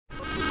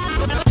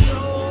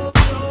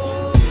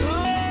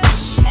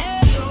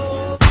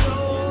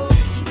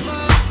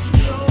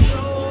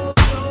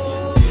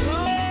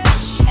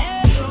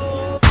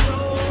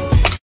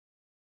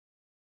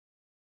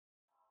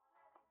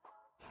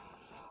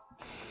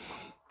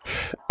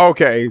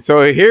Okay,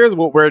 so here's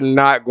what we're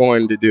not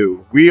going to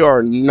do. We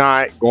are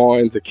not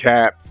going to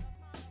cap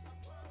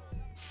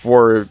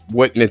for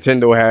what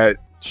Nintendo had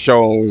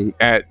shown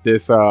at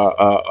this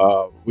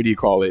what do you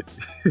call it?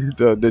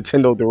 The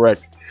Nintendo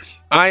Direct.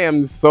 I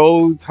am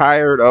so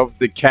tired of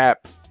the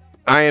cap.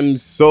 I am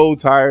so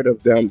tired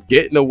of them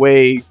getting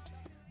away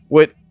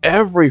with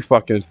every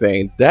fucking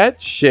thing. That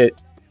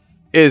shit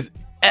is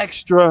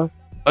extra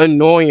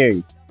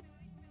annoying.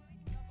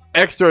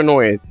 Extra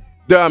annoying.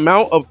 The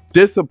amount of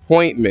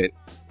disappointment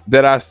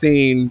that I've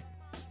seen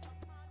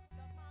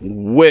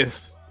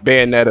with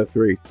Bayonetta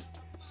 3.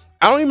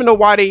 I don't even know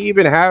why they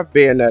even have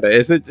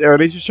Bayonetta. Are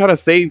they just trying to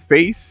save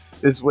face?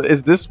 Is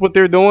this what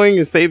they're doing?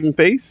 Is saving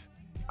face?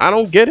 I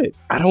don't get it.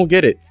 I don't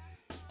get it.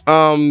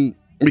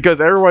 Because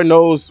everyone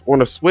knows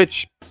on a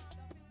Switch,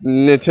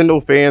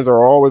 Nintendo fans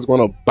are always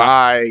going to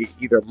buy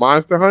either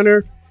Monster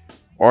Hunter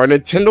or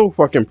Nintendo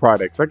fucking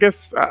products. I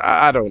guess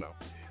I don't know.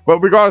 But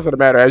regardless of the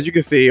matter, as you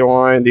can see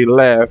on the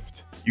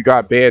left, you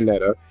got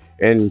Bayonetta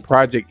and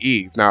Project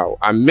Eve. Now,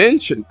 I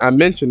mentioned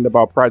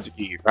about Project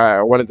Eve.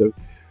 I wanted to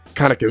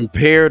kind of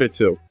compare the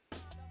two,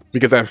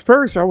 because at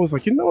first I was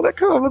like, that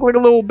kind of looked like a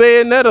little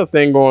Bayonetta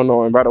thing going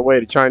on. By the way,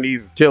 the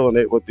Chinese are killing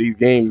it with these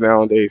games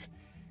nowadays.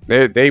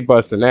 They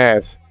busting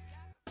ass.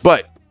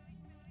 But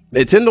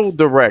Nintendo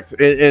Direct,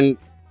 and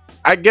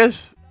I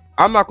guess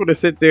I'm not going to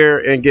sit there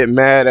and get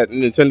mad at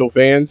Nintendo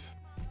fans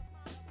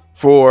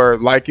for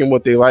liking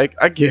what they like.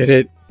 I get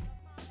it.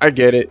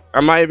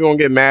 I'm not even going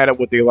to get mad at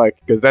what they like,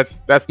 because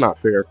that's not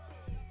fair.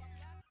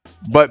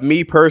 But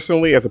me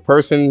personally, as a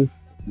person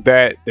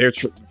that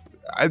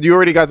you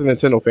already got the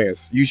Nintendo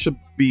fans. You should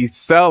be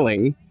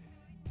selling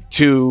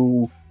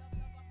to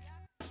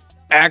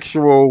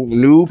actual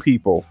new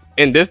people.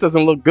 And this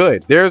doesn't look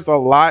good. There's a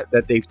lot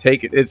that they've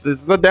taken. This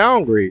is a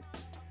downgrade.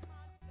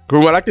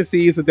 From what I can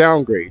see, it's a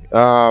downgrade.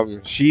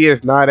 She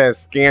is not as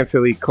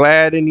scantily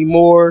clad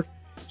anymore.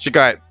 She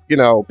got,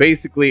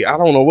 basically, I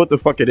don't know what the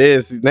fuck it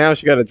is. Now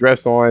she got a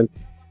dress on.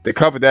 They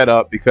covered that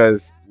up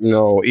because,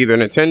 either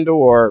Nintendo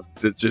or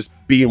just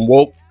being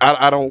woke.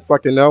 I don't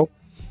fucking know.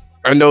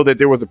 I know that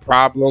there was a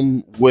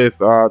problem with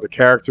the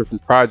character from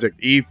Project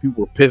Eve.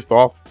 People were pissed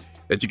off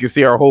that you can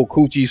see her whole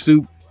coochie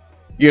suit.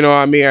 You know what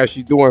I mean? As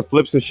she's doing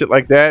flips and shit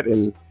like that.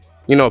 And,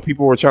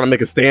 people were trying to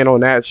make a stand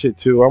on that shit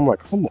too. I'm like,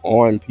 come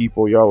on,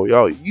 people.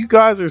 Yo, you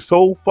guys are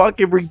so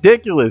fucking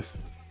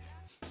ridiculous.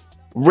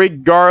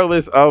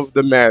 Regardless of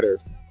the matter,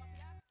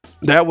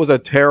 that was a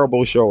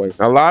terrible showing.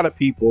 A lot of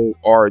people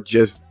are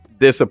just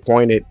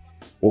disappointed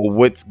with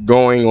what's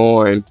going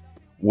on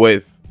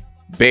with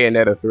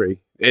Bayonetta 3.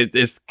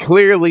 It's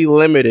clearly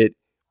limited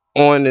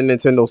on the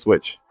Nintendo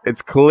Switch.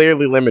 It's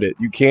clearly limited.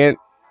 You can't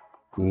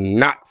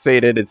not say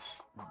that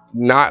it's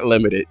not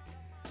limited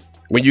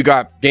when you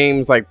got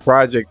games like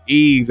Project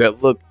Eve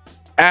that look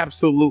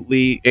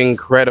absolutely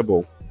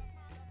incredible.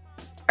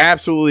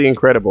 Absolutely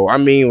incredible. I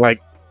mean,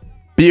 like,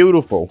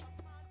 beautiful.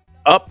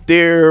 Up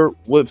there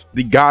with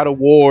the God of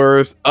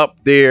Wars, up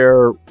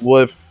there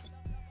with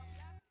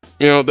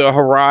the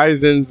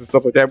Horizons and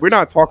stuff like that. We're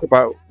not talking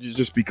about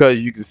just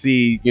because you can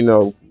see,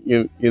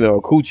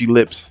 coochie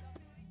lips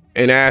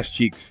and ass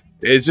cheeks.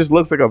 It just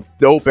looks like a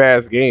dope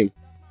ass game.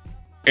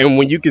 And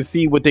when you can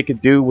see what they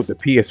could do with the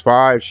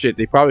PS5 shit,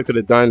 they probably could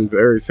have done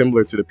very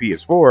similar to the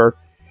PS4.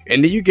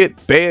 And then you get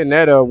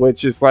Bayonetta,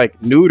 which is like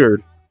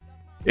neutered.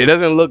 It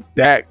doesn't look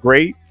that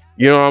great.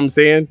 You know what I'm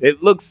saying?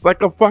 It looks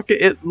like a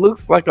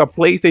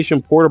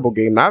PlayStation portable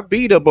game. Not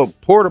Vita, but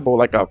portable,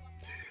 like a,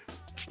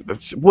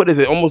 what is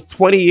it? Almost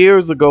 20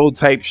 years ago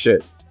type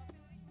shit.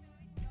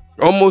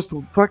 Almost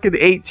fucking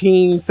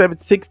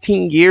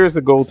 16 years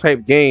ago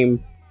type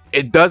game.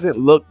 It doesn't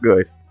look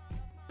good.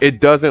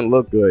 It doesn't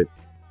look good.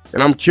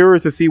 And I'm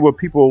curious to see what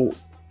people,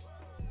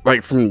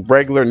 like from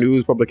regular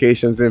news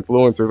publications,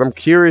 influencers, I'm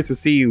curious to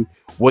see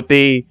what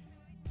they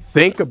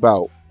think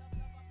about,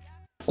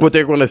 what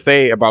they're going to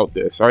say about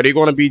this. Are they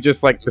going to be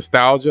just like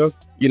nostalgia?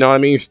 You know what I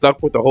mean?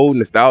 Stuck with the whole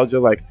nostalgia,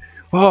 like,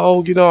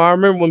 oh, I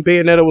remember when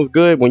Bayonetta was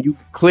good, when you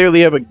clearly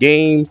have a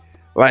game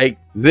like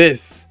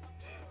this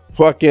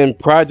fucking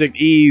Project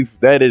Eve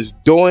that is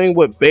doing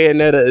what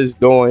Bayonetta is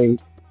doing,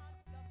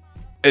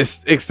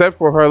 except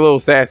for her little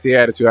sassy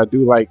attitude. I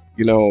do like,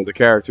 the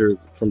character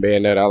from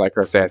Bayonetta. I like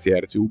her sassy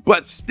attitude,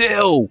 but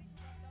still,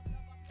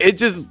 it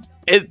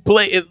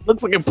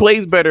looks like it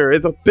plays better.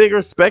 It's a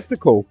bigger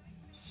spectacle.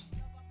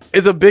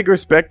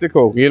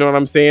 You know what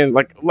I'm saying?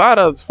 Like, a lot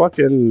of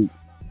fucking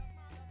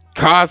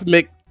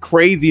cosmic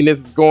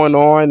craziness is going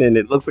on, and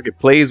it looks like it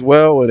plays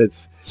well, and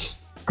it's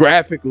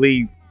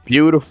graphically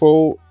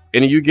beautiful.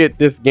 And you get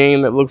this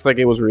game that looks like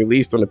it was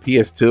released on the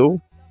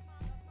PS2.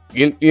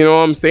 You know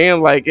what I'm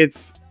saying? Like,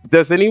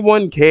 does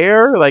anyone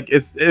care? Like,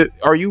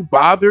 are you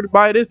bothered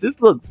by this?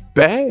 This looks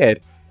bad.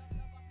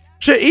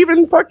 Shit,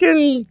 even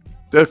fucking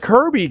the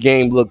Kirby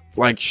game looked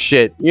like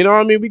shit. You know what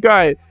I mean?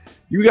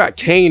 You got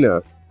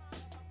Kana.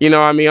 You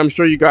know what I mean? I'm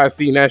sure you guys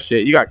seen that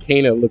shit. You got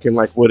Kana looking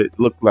like what it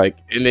looked like.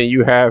 And then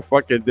you have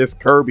fucking this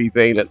Kirby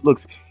thing that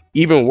looks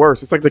even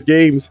worse. It's like the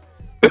games,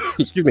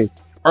 excuse me,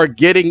 are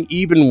getting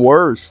even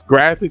worse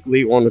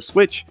graphically on the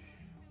Switch,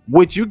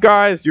 what you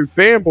guys, your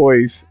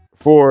fanboys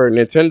for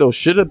Nintendo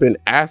should have been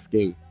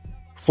asking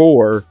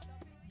for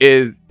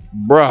is,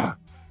 bruh,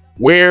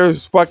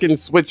 where's fucking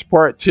Switch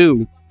Part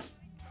 2?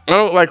 I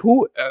don't like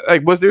who,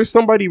 like, was there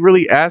somebody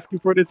really asking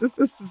for this? This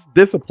is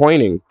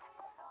disappointing.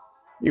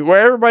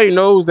 Where everybody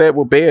knows that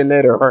with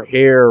Bayonetta, her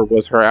hair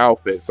was her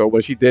outfit. So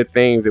when she did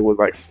things, it was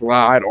like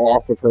slide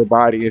off of her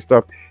body and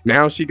stuff.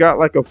 Now she got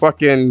like a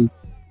fucking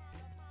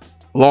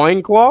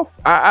loincloth.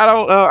 I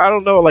don't know. I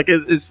don't know. Like,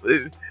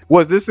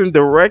 was this in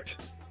direct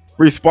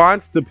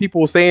response to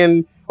people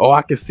saying, "Oh,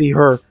 I can see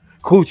her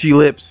coochie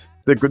lips"?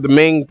 The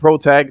main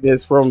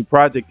protagonist from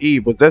Project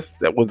Eve. Was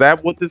that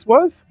what this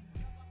was?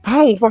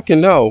 I don't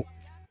fucking know.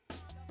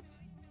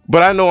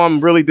 But I know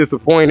I'm really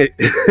disappointed.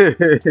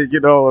 You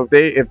know,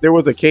 if there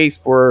was a case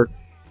for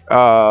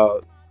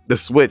the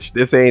Switch,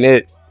 this ain't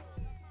it.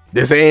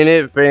 This ain't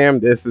it, fam.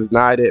 This is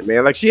not it,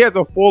 man. Like, she has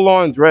a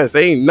full-on dress.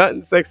 Ain't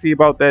nothing sexy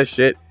about that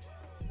shit.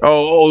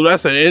 Oh,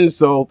 that's an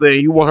insult thing.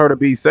 You want her to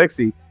be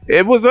sexy.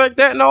 It was like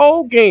that in the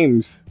old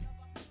games.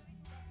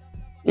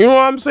 You know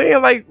what I'm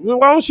saying? Like,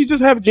 why don't she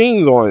just have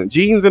jeans on?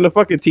 Jeans and a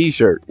fucking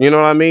t-shirt. You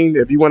know what I mean?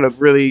 If you want to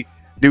really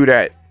do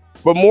that.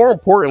 But more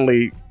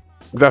importantly,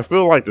 because I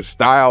feel like the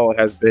style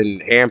has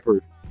been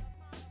hampered.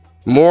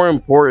 More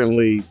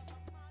importantly,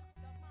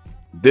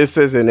 this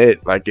isn't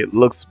it. Like, it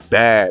looks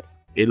bad.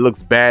 It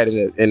looks bad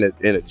in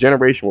a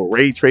generation with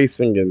ray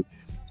tracing and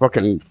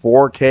fucking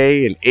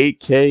 4K and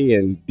 8K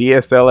and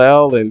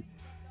DSLL and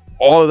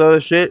all of the other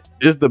shit.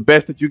 This is the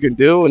best that you can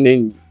do, and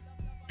then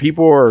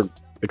people are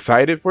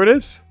excited for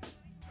this.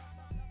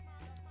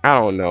 I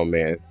don't know,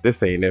 man.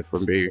 This ain't it for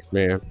me,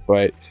 man.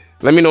 But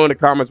let me know in the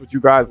comments what you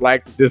guys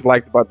liked,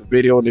 disliked about the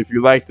video, and if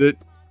you liked it,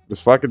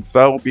 this fucking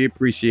sub will be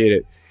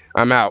appreciated.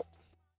 I'm out.